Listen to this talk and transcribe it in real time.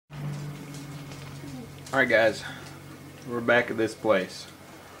Alright guys, we're back at this place.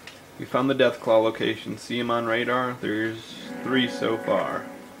 We found the Deathclaw location. See him on radar? There's 3 so far.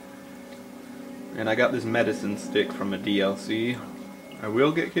 And I got this medicine stick from a DLC. I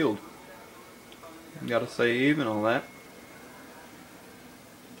will get killed. Gotta save and all that.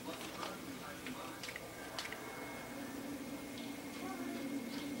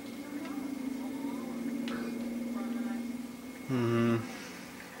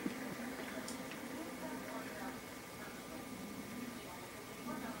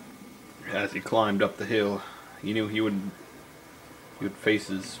 As he climbed up the hill, he knew he would face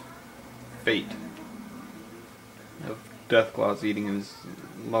his fate of Deathclaws eating his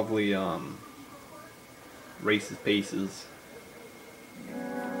lovely racist paces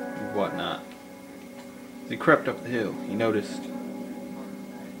and whatnot. As he crept up the hill, he noticed,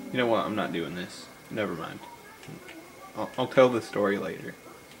 you know what, I'm not doing this. Never mind. I'll tell the story later.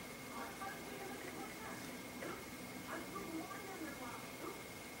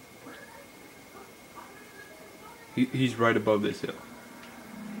 He's right above this hill.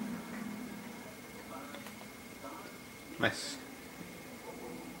 Nice.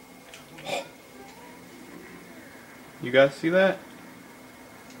 You guys see that?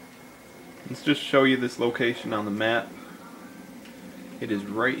 Let's just show you this location on the map. It is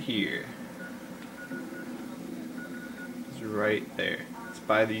right here. It's right there. It's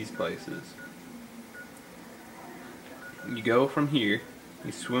by these places. You go from here,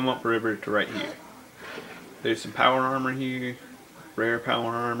 you swim upriver to right here. There's some power armor here, rare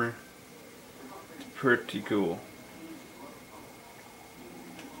power armor. It's pretty cool.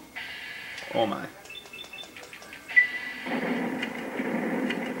 Oh my.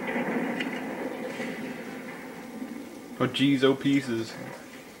 Oh geez, oh pieces.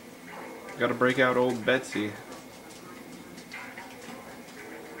 Gotta break out old Betsy.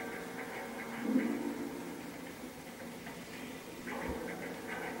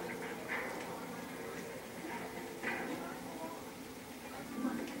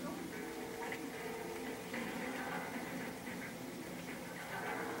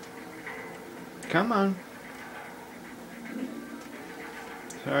 Come on.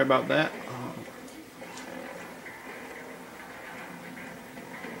 Sorry about that.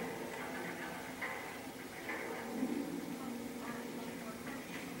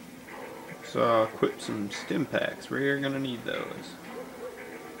 So equip some stim packs. We're gonna need those.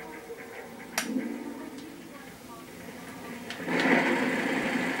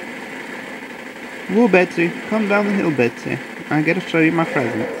 Whoa, Betsy. Come down the hill, Betsy. I gotta show you my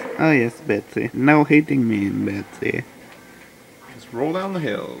presents. Oh yes, Betsy. No hating me, Betsy. Just roll down the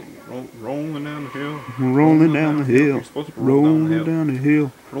hill. Rolling down the hill. Rolling down the hill. You're supposed to roll down the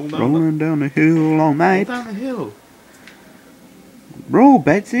hill. Rolling down the hill all night. Roll down the hill. Roll,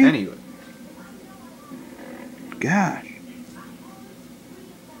 Betsy. Anyway. Gosh.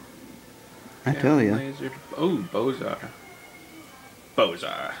 I tell you. Oh, Bozar.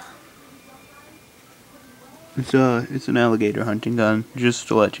 Bozar. It's an alligator hunting gun, just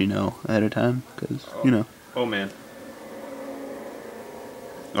to let you know ahead of time, because, you know. Oh, man.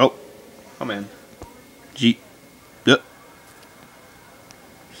 Oh. Oh, man. Jeep. Yep.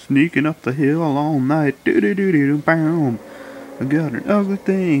 Sneaking up the hill all night. Do-do-do-do-do-bam. I got an ugly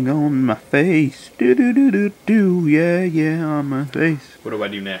thing on my face. Do-do-do-do-do. Yeah, yeah, on my face. What do I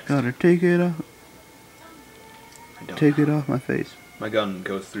do next? Gotta take it off. Take it off my face. My gun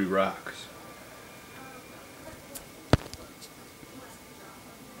goes through rocks.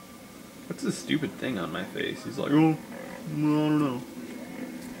 What's this stupid thing on my face? He's like, oh, I don't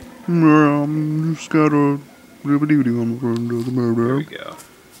know. Just got a ribbity on the front of the murder. There we go.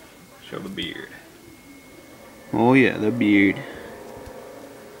 Show the beard. Oh yeah, the beard.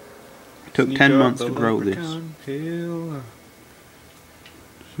 It took 10 months to grow this. Hill.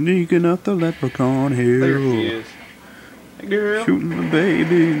 Sneaking up the leprechaun hill. There he is. Hey girl. Shooting the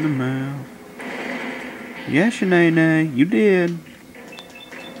baby in the mouth. Yes, Shanae, you did.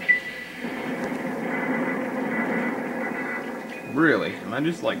 Really? Am I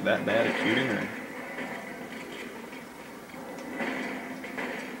just like that bad at shooting, or?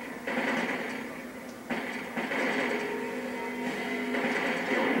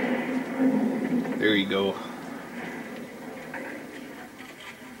 There you go.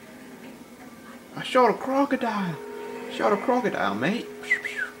 I shot a crocodile. Shot a crocodile, mate.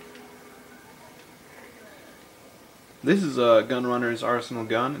 This is a Gunrunner's Arsenal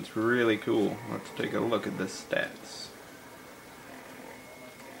gun. It's really cool. Let's take a look at the stats.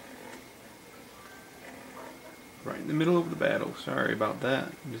 Right in the middle of the battle. Sorry about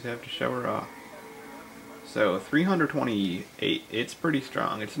that. Just have to show her off. So 328. It's pretty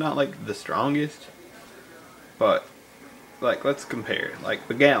strong. It's not like the strongest, but like let's compare. Like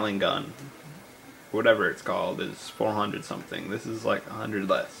the Gatling gun, whatever it's called, is 400 something. This is like 100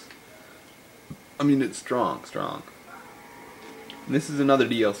 less. I mean, it's strong. And this is another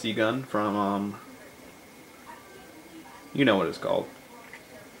DLC gun from you know what it's called.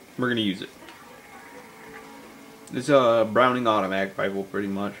 We're gonna use it. It's a Browning automatic rifle, pretty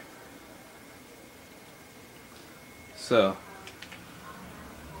much. So,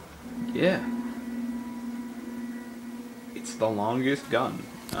 yeah. It's the longest gun,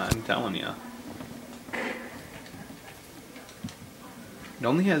 I'm telling you. It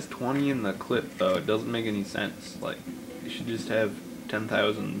only has 20 in the clip, though. It doesn't make any sense. Like, you should just have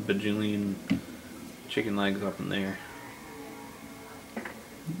 10,000 bajillion chicken legs up in there.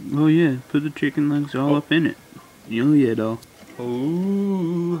 Oh yeah, put the chicken legs all up in it. Oh yeah, though.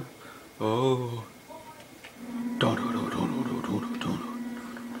 Oh. Don't.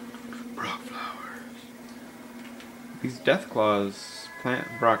 Brock flowers. These Deathclaws plant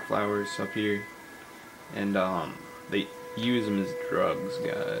Brock flowers up here, and they use them as drugs,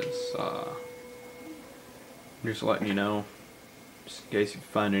 guys. Just letting you know, just in case you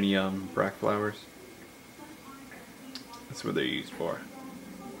find any Brock flowers. That's what they're used for.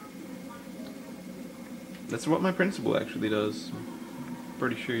 That's what my principal actually does. I'm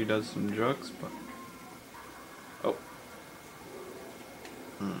pretty sure he does some drugs, but... Oh.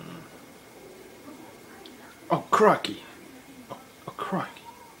 Oh, crocky. Oh, crocky.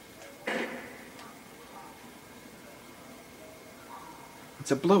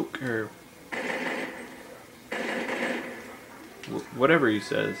 It's a bloke, or... whatever he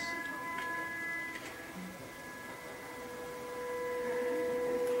says.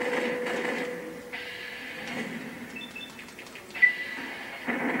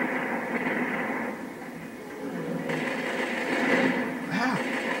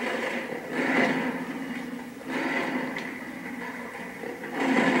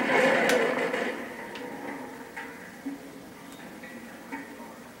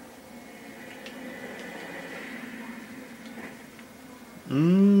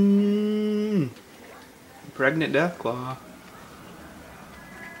 Pregnant Deathclaw.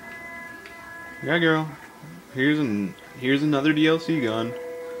 Yeah, girl. Here's another DLC gun.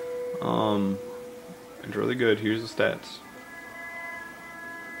 It's really good. Here's the stats.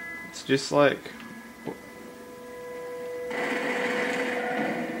 It's just like...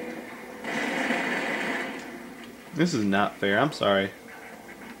 This is not fair. I'm sorry.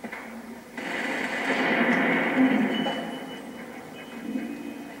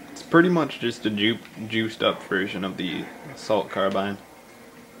 It's pretty much just a juiced up version of the assault carbine.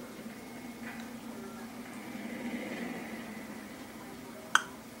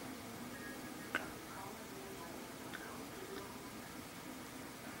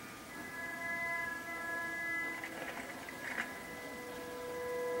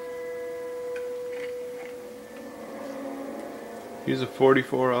 Here's a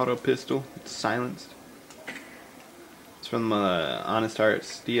 44 auto pistol. It's silenced. It's from the Honest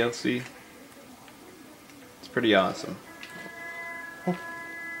Hearts DLC. It's pretty awesome.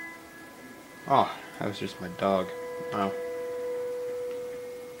 Oh, that was just my dog. Wow.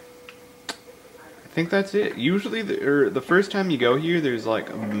 I think that's it. Usually, the first time you go here, there's like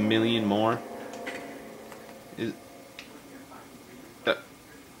a million more.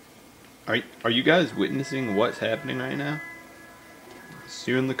 Are you guys witnessing what's happening right now?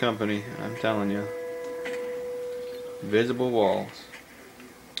 Suing the company, I'm telling you. Visible walls.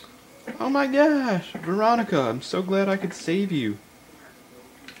 Oh my gosh, Veronica, I'm so glad I could save you.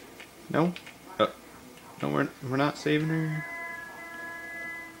 No? No, we're not saving her.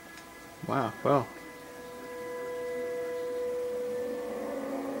 Wow, well.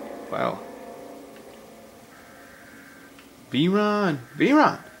 Wow. Veron!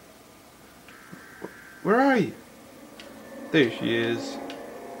 Where are you? There she is.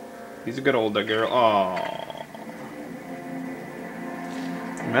 He's a good old girl. Aww.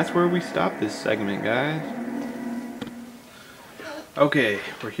 And that's where we stop this segment, guys. Okay,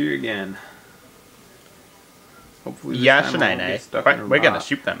 we're here again. Hopefully this time I won't get stuck in a We're gonna rock.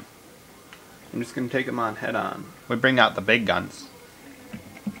 shoot them. I'm just gonna take them on head on. We bring out the big guns.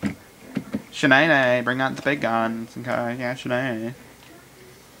 Shanae, bring out the big guns. Okay, yeah, Shanae.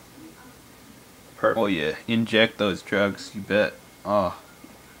 Perfect. Oh yeah, inject those drugs, you bet. Oh.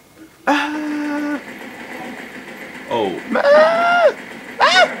 Ah! Oh. Ah!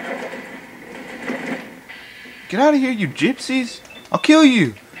 Ah! Get out of here, you gypsies! I'll kill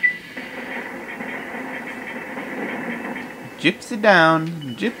you! Gypsy down.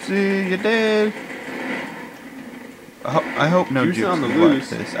 Gypsy, you're dead. I hope no Juice gypsy on the watch loose.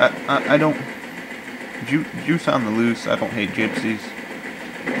 this. I don't... Juice on the loose. I don't hate gypsies.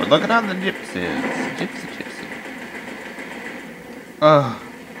 We're looking on the gypsies. Gypsy.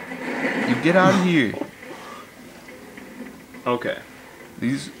 You get out of here. Okay.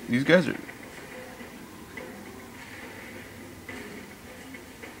 These guys are...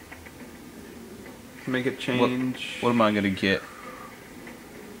 Make a change. What am I gonna get?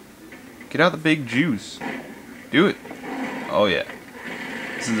 Get out the big juice. Do it. Oh yeah.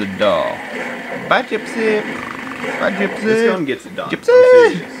 This is a doll. Bye, Gypsy. Bye, Gypsy. This gun gets it done. Gypsy!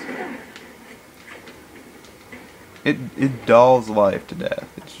 I'm serious. It dolls life to death.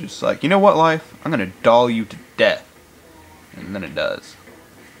 It's just like, you know what, life? I'm gonna doll you to death. And then it does.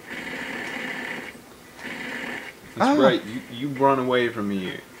 That's right. You run away from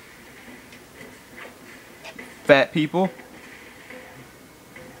me. Fat people?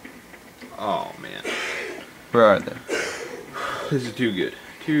 Oh man. Where are they? This is too good.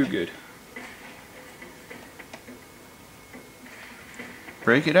 Too good.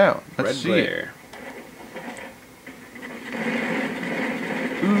 Break it out. Let's Red see glare.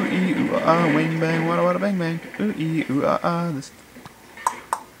 it. Ooh ee ooh ah, wing bang, wada wada bang bang. Ooh ee ooh ah. This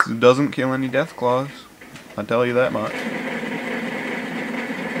doesn't kill any Deathclaws. I tell you that much.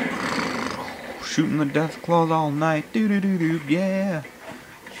 Shooting the Deathclaws all night. Doo doo doo doo. Yeah.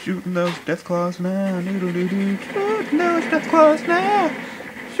 Shooting those Deathclaws now. Doo doo doo doo. Shooting those Deathclaws now.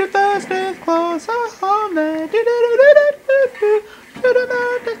 Shoot those Deathclaws all night. Doo doo doo doo doo doo. Shooting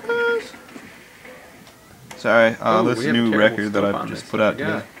those Deathclaws. Sorry, Oh, this we have new terrible record that stuff I on just this. put out I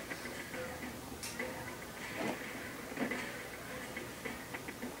forgot. today.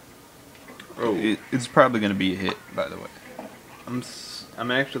 Oh, It's probably gonna be a hit, by the way.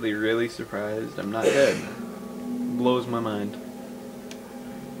 I'm actually really surprised I'm not dead. Blows my mind.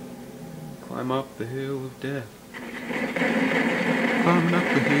 Climb up the hill of death. Climbing up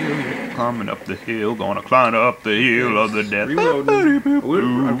the hill, climbing up the hill, gonna climb up the hill of the death. Reloading.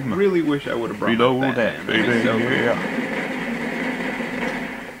 I really wish I would have brought Reload my that, Batman. baby. That'd be so cool. Yeah.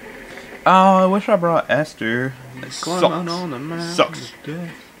 Oh, I wish I brought Esther. It Climbing on the mountain Sucks. of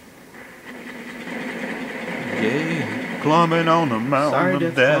death. Yeah. Climbing on the mountain Sorry,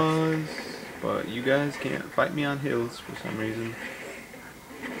 of death. Deathclaws, but you guys can't fight me on hills for some reason.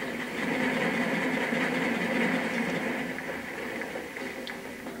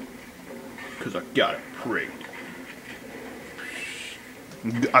 Cause I got it pregnant.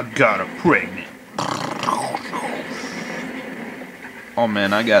 I got her pregnant. Oh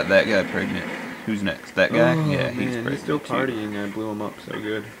man, I got that guy pregnant. Who's next? That guy? Oh, yeah, man, he's pregnant. still too. partying. I blew him up so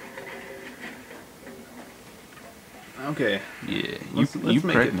good. Okay. Yeah, Let's you make it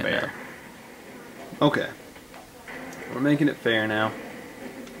pregnant fair. now. Okay. We're making it fair now.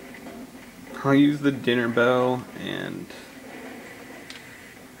 I'll use the dinner bell and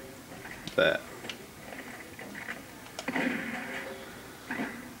that.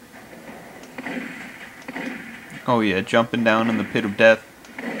 Oh yeah, jumping down in the pit of death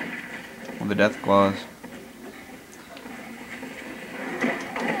with the Deathclaws.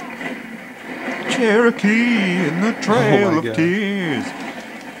 Cherokee in the trail Oh my of God. tears.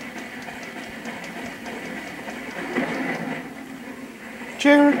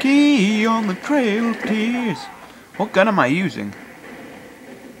 Cherokee on the trail of tears. What gun am I using?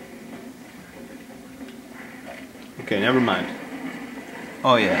 Okay, never mind.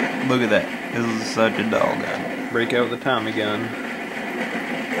 Oh yeah, look at that. This is such a dull gun. Break out the Tommy gun.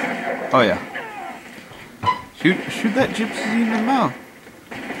 Oh yeah. Shoot that gypsy in the mouth.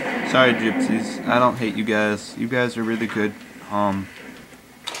 Sorry gypsies, I don't hate you guys. You guys are really good. Alright.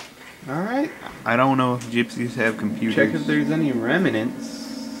 I don't know if gypsies have computers. Check if there's any remnants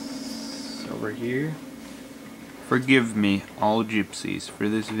over here. Forgive me, all gypsies, for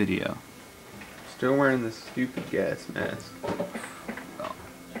this video. Still wearing this stupid gas mask.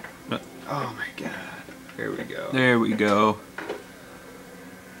 Oh my god. There we go. There we go.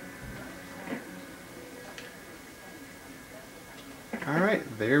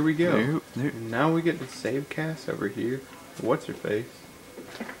 Alright, there we go. There. And now we get to save Cass over here. What's her face?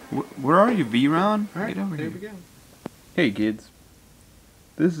 Where are you, V-Ron? Alright, Get over there here. we go. Hey kids,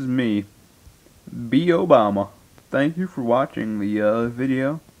 this is me, B. Obama. Thank you for watching the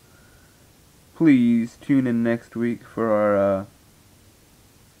video. Please tune in next week for our,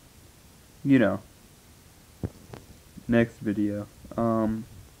 you know, next video.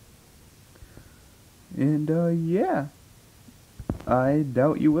 Yeah, I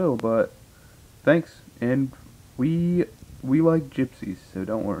doubt you will, but thanks, and we like gypsies, so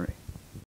don't worry.